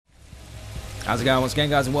How's it going once again,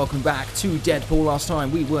 guys, and welcome back to Deadpool. Last time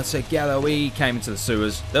we were together, we came into the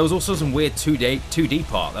sewers. There was also some weird 2D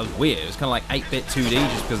part. That was weird. It was kind of like 8-bit 2D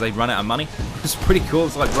just because they'd run out of money. It's pretty cool.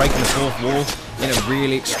 It's like breaking the fourth wall in a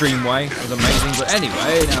really extreme way. It was amazing. But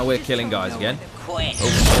anyway, now we're killing guys again. Oh, you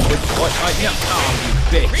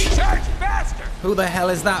bitch. Who the hell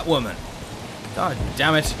is that woman? God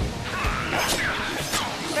damn it.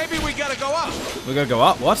 Maybe we gotta go up. We're gonna go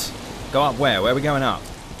up? What? Go up where? Where are we going up?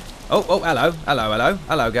 Oh,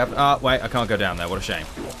 hello, Gavin. Wait, I can't go down there. What a shame.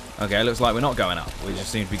 Okay, looks like we're not going up. We just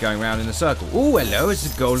seem to be going around in a circle. Oh, hello, it's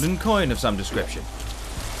a golden coin of some description.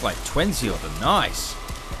 Like 20 of them. Nice.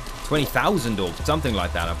 20,000 or something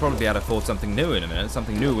like that. I'll probably be able to afford something new in a minute.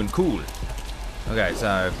 Something new and cool. Okay,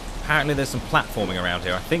 so apparently there's some platforming around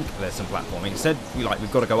here. I think there's some platforming. It said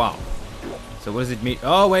we've got to go up. So what does it mean?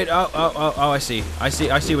 Oh, wait. Oh, I see. I see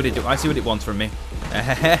what it do. I see what it wants from me.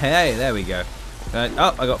 Hey, there we go.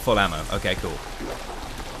 Oh, I got full ammo. Okay, cool.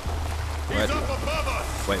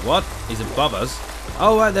 Wait, what? He's above us?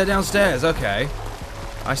 Oh, right, they're downstairs. Okay.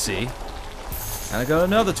 I see. And I got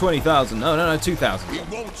another 20,000. No, 2,000. He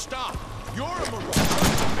won't stop. You're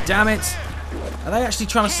a Damn it. Are they actually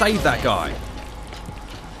trying to save that guy?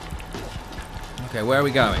 Okay, where are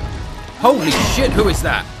we going? Holy shit, who is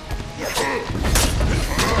that?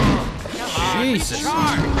 Jesus.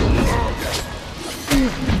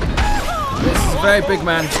 This is a very big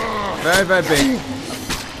man. Very, very big.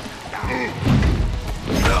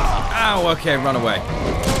 Ow, okay, run away.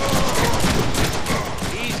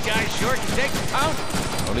 These guys sure can take the pound.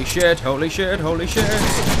 Holy shit, holy shit, holy shit.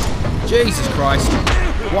 Jesus Christ.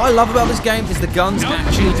 What I love about this game is the guns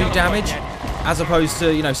actually do damage, as opposed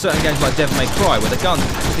to, you know, certain games like Devil May Cry, where the guns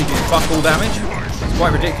actually do fuck all damage. It's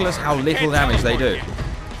quite ridiculous how little damage they do.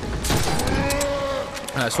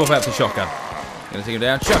 Swap out the shotgun. Gonna take him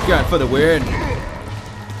down. Shotgun for the win.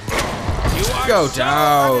 Go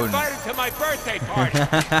down. To my birthday party.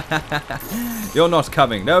 You're not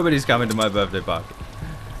coming. Nobody's coming to my birthday party.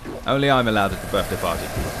 Only I'm allowed at the birthday party.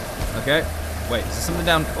 Okay. Wait, is there something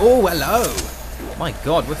down? Oh, hello. My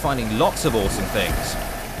God, we're finding lots of awesome things.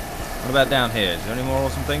 What about down here? Is there any more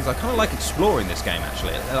awesome things? I kind of like exploring this game,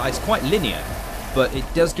 actually. It's quite linear, but it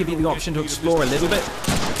does give you the option to explore a little bit.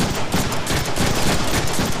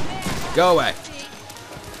 Go away.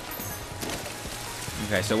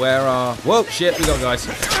 Okay, so where are... Whoa, shit, we got guys.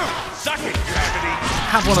 Suck it, gravity.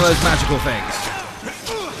 Have one of those magical things.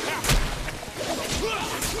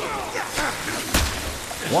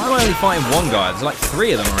 Why am I only fighting one guy? There's like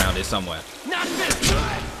 3 of them around here somewhere. Not this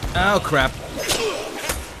time. Oh, crap.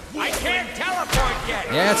 I can't teleport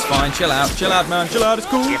yet. Yeah, it's fine. Chill out. Chill out, man. Chill out. It's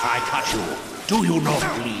cool. If I touch you, do you not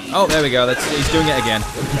bleed? Oh, there we go. He's doing it again.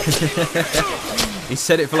 He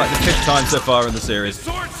said it for like the 5th time so far in the series.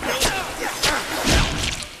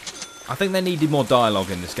 I think they needed more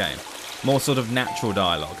dialogue in this game. More sort of natural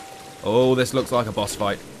dialogue. Oh, this looks like a boss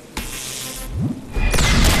fight.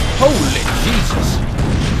 Holy Jesus!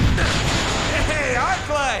 Hey,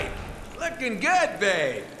 Arclight! Looking good,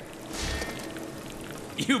 babe.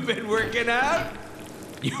 You been working out?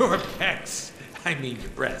 Your pecs, I mean your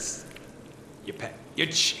breasts. Your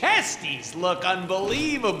chesties look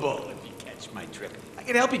unbelievable, if you catch my drift. I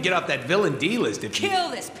can help you get off that villain D-list if you... Kill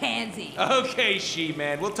this pansy! Okay,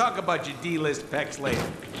 She-Man, we'll talk about your D-list pecs later.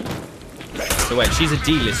 So wait, she's a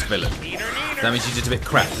D-list villain. That means she's just a bit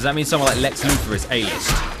crap. Does that mean someone like Lex Luthor is A-list?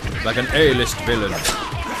 Like an A-list villain.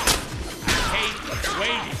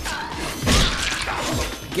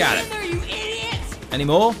 Got it. There, you idiots! Any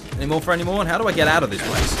more? Any more for any more? And how do I get out of this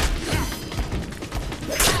place?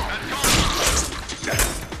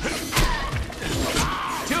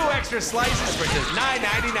 Extra slices for just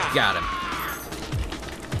 $9.99. Got him.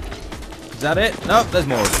 Is that it? Nope, there's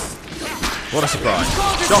more of them. What a surprise.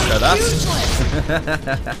 Shocker, that's.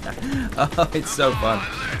 Oh, it's so fun.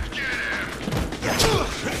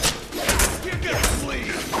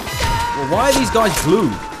 Well, why are these guys blue?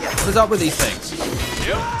 What is up with these things?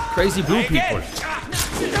 Crazy blue people.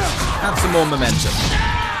 Have some more momentum.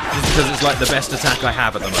 Just because it's like the best attack I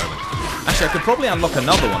have at the moment. Actually, I could probably unlock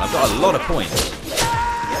another one. I've got a lot of points.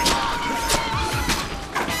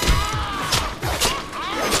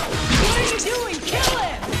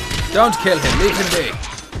 Don't kill him, leave him be.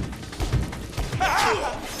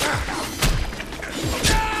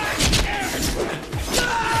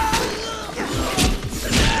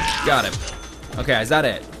 Got him. Okay, is that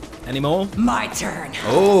it? Any more? My turn.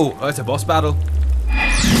 Oh, it's a boss battle.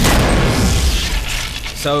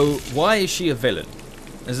 So, why is she a villain?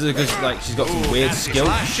 Is it because like she's got some weird skill?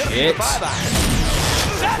 Shit.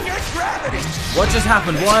 What just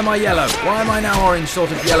happened? Why am I yellow? Why am I now orange, sort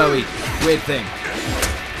of yellowy, weird thing?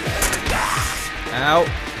 Ow.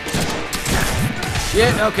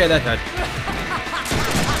 Shit, okay, that hurt.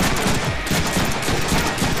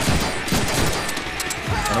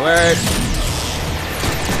 Run away.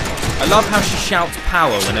 I love how she shouts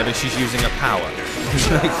power whenever she's using a power. She's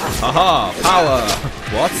like, aha, power.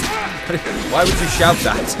 What? Why would you shout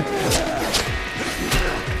that?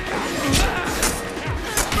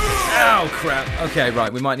 Ow, crap. Okay,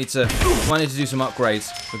 right, we might need to do some upgrades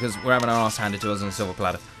because we're having our ass handed to us on a silver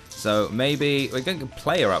platter. So maybe we're going to get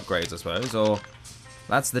player upgrades, I suppose, or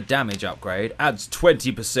that's the damage upgrade. Adds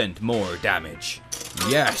 20% more damage.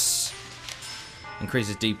 Yes.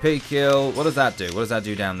 Increases DP kill. What does that do? What does that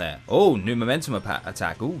do down there? Oh, new momentum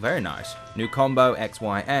attack. Oh, very nice. New combo,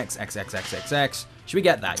 XYX, XXXXX. Should we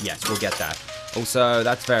get that? Yes, we'll get that. Also,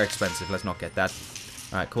 that's very expensive. Let's not get that.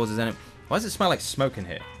 Alright, causes any... Why does it smell like smoke in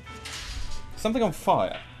here? Something on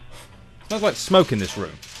fire. It smells like smoke in this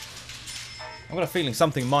room. I've got a feeling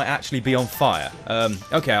something might actually be on fire.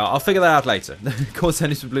 Okay, I'll figure that out later. Cause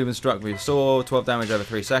enemies with bloom and struck with your sword. 12 damage over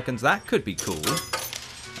 3 seconds. That could be cool.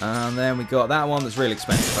 And then we got that one that's really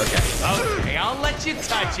expensive. Okay. Okay, I'll let you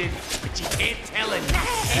touch it, but you can't tell it.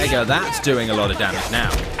 There you go. That's doing a lot of damage now.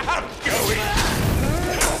 I'm going.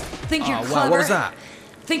 Think you're Oh, clever? wow. What was that?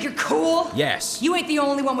 Think you're cool? Yes. You ain't the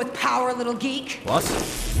only one with power, little geek. What?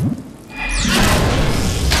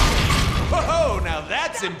 Whoa, now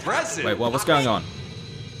that's impressive. Wait, what's going on?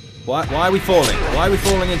 Why are we falling? Why are we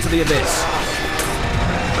falling into the abyss?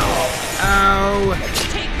 Ow!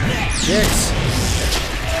 Yes.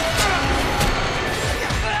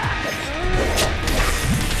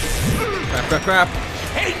 Crap, crap, crap.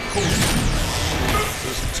 Hey, cool.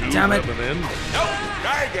 Damn it. No,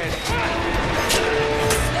 try again.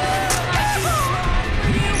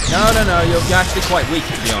 No, you're actually quite weak,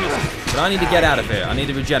 to be honest. But I need to get out of here. I need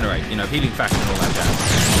to regenerate. You know, healing factor and all that jazz.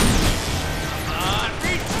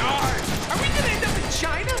 Retard. Are we gonna end up in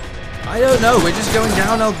China? I don't know. We're just going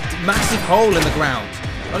down a massive hole in the ground.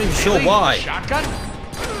 Not even sure why. Shotgun?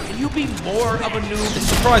 Can you be more of a noob? It's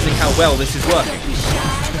surprising how well this is working.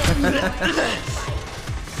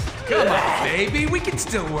 Come on, baby. We can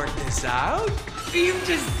still work this out. You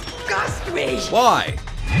disgust me. Why?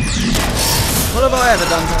 What have I ever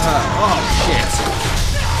done to her? Oh, shit.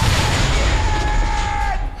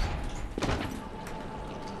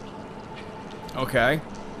 Okay.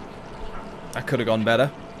 That could have gone better.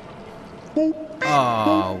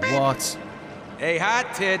 Oh, what? Hey,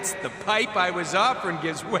 hot tits. The pipe I was offering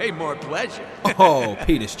gives way more pleasure. Oh,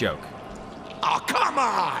 penis joke. Oh, come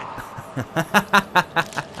on.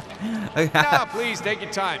 No, please, take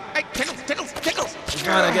your time. Hey, tickles. He's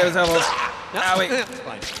trying to get his elbows. Owie. It's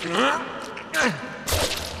fine.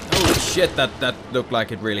 Holy shit, that looked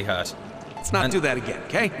like it really hurt. Let's not do that again,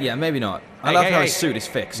 okay? Yeah, maybe not. I Hey, love hey, how hey. his suit is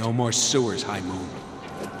fixed. No more sewers, High Moon.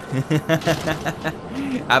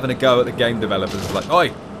 Having a go at the game developers is like,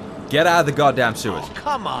 oi, get out of the goddamn sewers. Oh,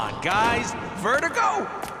 come on, guys. Vertigo?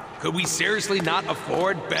 Could we seriously not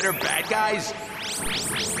afford better bad guys?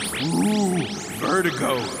 Ooh,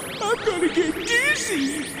 Vertigo. I'm gonna get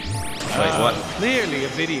dizzy. Wait, what? Clearly a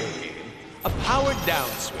video game. A powered down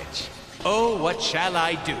switch. Oh, what shall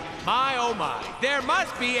I do? My, oh my. There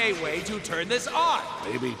must be a way to turn this on.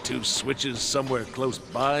 Maybe 2 switches somewhere close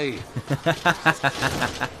by.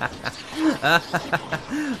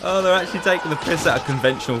 Oh, they're actually taking the piss out of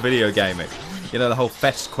conventional video gaming. You know, the whole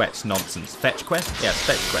fetch quest nonsense. Fetch quest? Yes,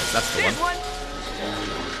 fetch quest. That's the one.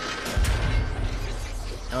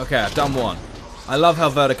 Okay, I've done one. I love how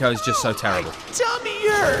Vertigo is just so terrible. Tummy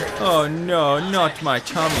hurt. Oh no, not my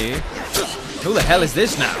tummy. Who the hell is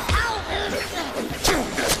this now?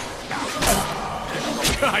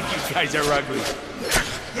 God, you guys are ugly.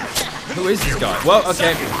 Who is this guy? Well,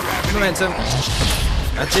 okay. Momentum.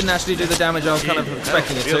 That didn't actually do the damage I was kind of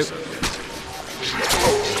expecting it to.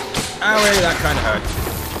 Owie, that kind of hurt.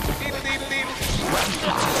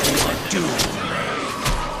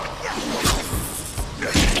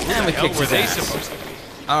 And we kicked his ass.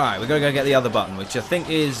 Alright, we're going to go get the other button, which I think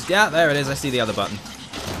is... Yeah, there it is. I see the other button.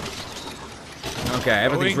 Okay,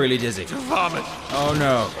 everything's really dizzy. Vomit. Oh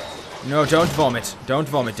no. No, don't vomit. Don't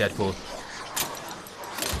vomit, Deadpool.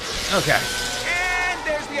 Okay. And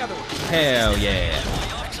there's the other one. Hell yeah.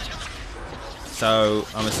 So,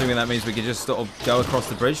 I'm assuming that means we can just sort of go across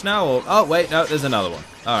the bridge now, or... Oh, wait, no, there's another one.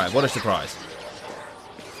 Alright, what a surprise.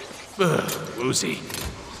 Woozy.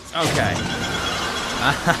 Okay.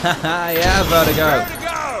 Yeah, Vertigo.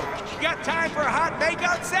 Vertigo! You got time for a hot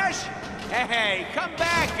makeout sesh? Hey, come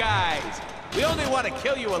back, guys. We only want to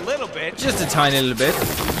kill you a little bit. Just a tiny little bit.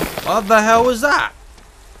 What the hell was that?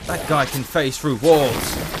 That guy can phase through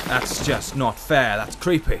walls. That's just not fair. That's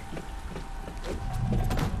creepy.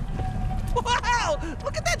 Wow!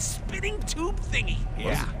 Look at that spinning tube thingy.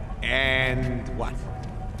 Yeah. And what?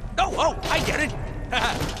 Oh, I get it.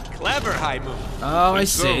 Clever, High Moon. Oh, I Good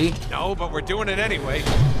see. move. No, but we're doing it anyway.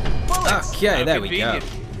 Bullets. Okay, How there we go. convenient.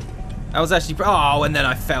 That was actually... Oh, and then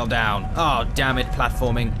I fell down. Oh, damn it,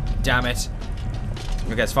 platforming. Damn it.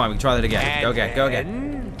 Okay, it's fine. We can try that again. And Go again, go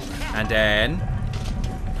again. And then...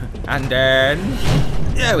 And then...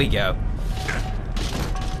 There we go.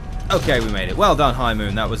 Okay, we made it. Well done, High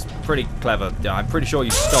Moon. That was pretty clever. Yeah, I'm pretty sure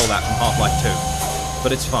you stole that from Half-Life 2.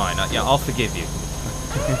 But it's fine. Yeah, I'll forgive you.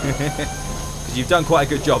 Because you've done quite a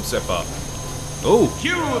good job so far. Ooh.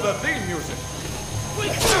 Cue the theme music.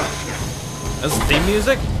 That's the theme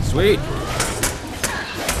music? Sweet.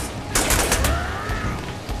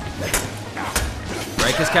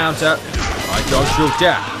 Break his counter. I don't shoot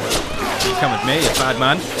ya. Come with me, you bad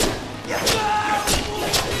man.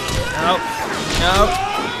 No. No.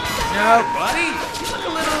 No. Buddy, look a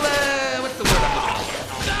little, what's the word?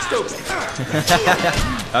 Stupid.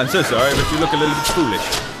 I'm so sorry, but you look a little bit foolish.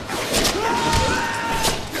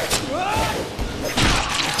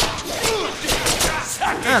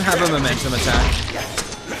 And have a momentum attack.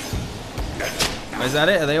 Is that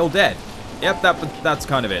it? Are they all dead? Yep, that's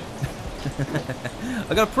kind of it.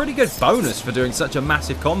 I got a pretty good bonus for doing such a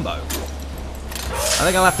massive combo. I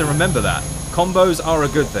think I'll have to remember that. Combos are a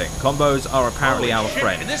good thing. Combos are apparently our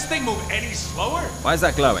friend. Can this thing move any slower? Why is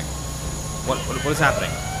that glowing? What is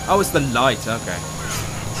happening? Oh, it's the light. Okay.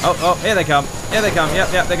 Oh, here they come. Here they come. Yep,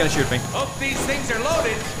 they're going to shoot me. Hope these things are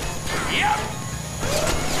loaded. Yep.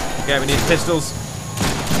 Okay, we need pistols.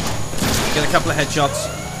 Get a couple of headshots.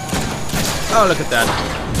 Oh, look at that.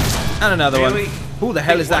 And another Really? one. Who the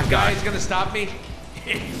hell is that guy? Guy's gonna stop me?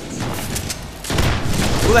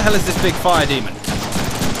 Who the hell is this big fire demon?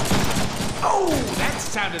 Oh, that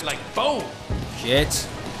sounded like bone. Shit.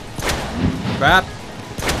 Crap.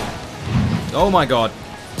 Oh my god.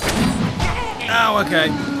 Oh, okay.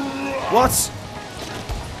 What?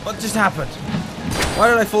 What just happened? Why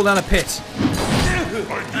did I fall down a pit?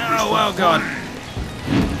 Oh god.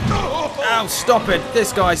 Oh, stop it.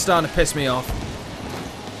 This guy's starting to piss me off.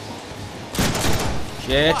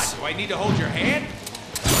 Shit. What? Do I need to hold your hand?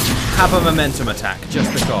 Have a momentum attack,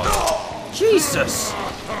 just because. Jesus!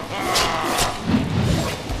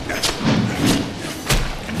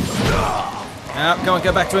 Oh, come on,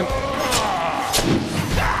 go back to him.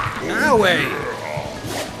 Owie!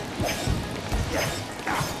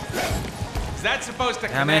 Is that supposed to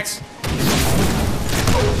Damn connect? it.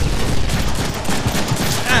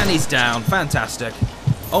 And he's down. Fantastic.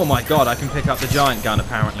 Oh my god, I can pick up the giant gun,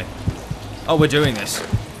 apparently. Oh, we're doing this.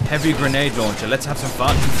 Heavy grenade launcher. Let's have some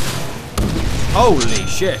fun. Holy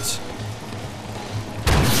shit.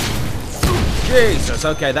 Jesus.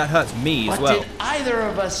 Okay, that hurts me as well. But did either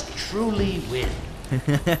of us truly win?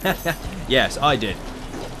 Yes, I did.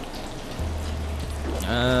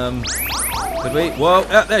 Could we? Whoa,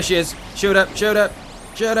 there she is. Shoot her, shoot her,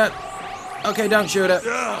 shoot her. Okay, don't shoot her.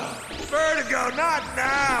 Vertigo, not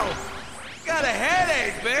now. Got a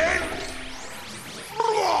headache, man.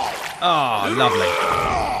 Oh, lovely.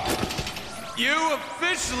 You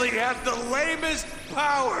officially have the lamest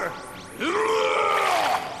power.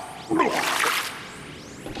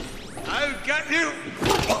 I've got you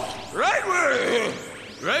right where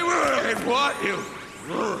I want you.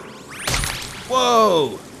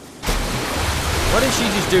 Whoa! What did she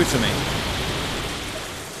just do to me?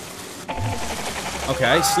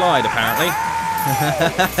 Okay, slide apparently.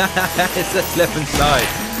 It's a slip and slide.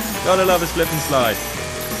 Gotta love a slip and slide.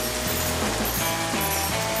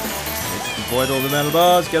 Avoid all the metal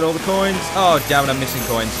bars, get all the coins. Oh, damn it, I'm missing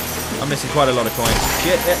coins. I'm missing quite a lot of coins.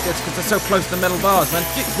 Shit, it's because they're so close to the metal bars, man.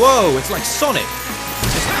 Shit, whoa, it's like Sonic.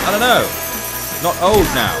 Just, I don't know. Not old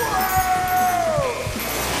now.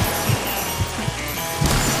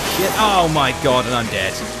 Shit, oh my god, and I'm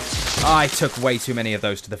dead. I took way too many of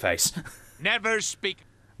those to the face. Never speak.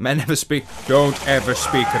 Men never speak. Don't ever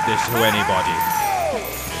speak of this to anybody.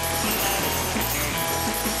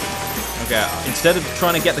 Okay, instead of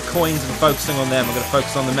trying to get the coins and focusing on them, I'm going to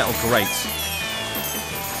focus on the metal grates.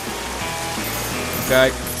 Okay,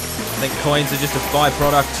 I think coins are just a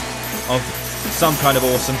byproduct of some kind of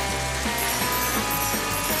awesome.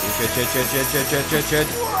 Shit.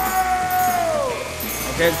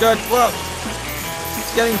 Okay, it's good. Whoa!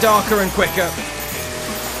 It's getting darker and quicker.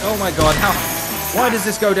 Oh my god, how? Why does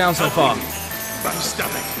this go down so far? My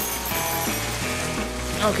stomach.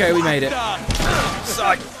 Okay, we made it.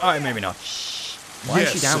 Alright, maybe not. Why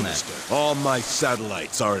is she down there? Sinister. All my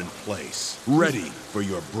satellites are in place, ready for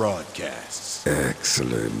your broadcasts.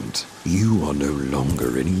 Excellent. You are no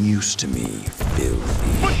longer any use to me,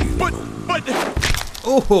 filthy human. But...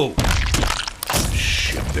 Oh!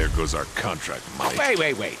 ship. There goes our contract money.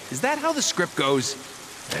 Wait. Is that how the script goes?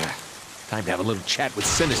 Time to have a little chat with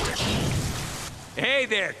Sinister. Hey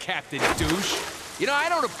there, Captain Douche. You know, I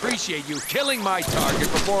don't appreciate you killing my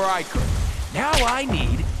target before I could. Now I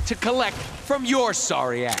need to collect from your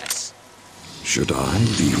sorry ass. Should I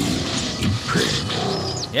be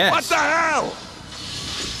impressed? Yes. What the hell?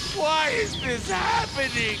 Why is this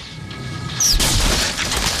happening?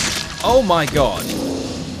 Oh my god.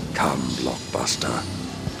 Come, Blockbuster.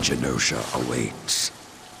 Genosha awaits.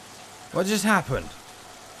 What just happened?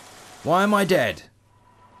 Why am I dead?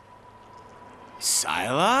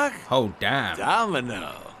 Psylocke? Oh, damn.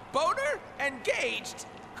 Domino. Boner? Engaged?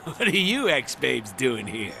 What are you ex-babes doing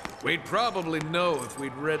here? We'd probably know if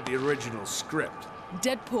we'd read the original script.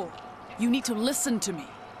 Deadpool, you need to listen to me.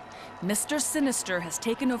 Mr. Sinister has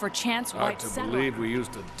taken over Chance Hard White's to satellite. believe we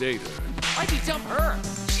used to date her. Why'd you dump her?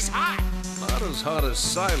 She's hot. Not as hot as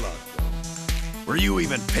Psylocke, though. Were you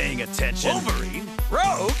even paying attention? Wolverine?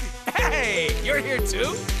 Rogue? Hey, you're here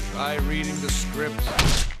too? Try reading the script.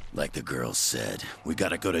 Like the girl said, we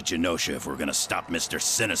gotta go to Genosha if we're gonna stop Mr.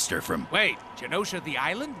 Sinister from... Wait, Genosha the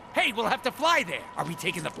island? Hey, we'll have to fly there. Are we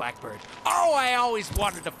taking the Blackbird? Oh, I always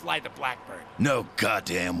wanted to fly the Blackbird. No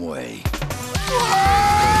goddamn way. Quit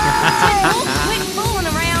fooling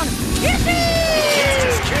around. Yippee! Let's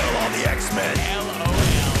just kill all the X-Men.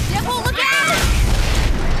 Deadpool, look out!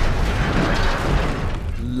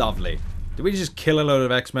 Lovely. Did we just kill a load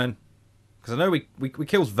of X-Men? Because I know we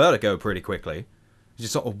killed Vertigo pretty quickly.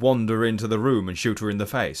 Just sort of wander into the room and shoot her in the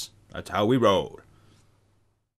face. That's how we roll.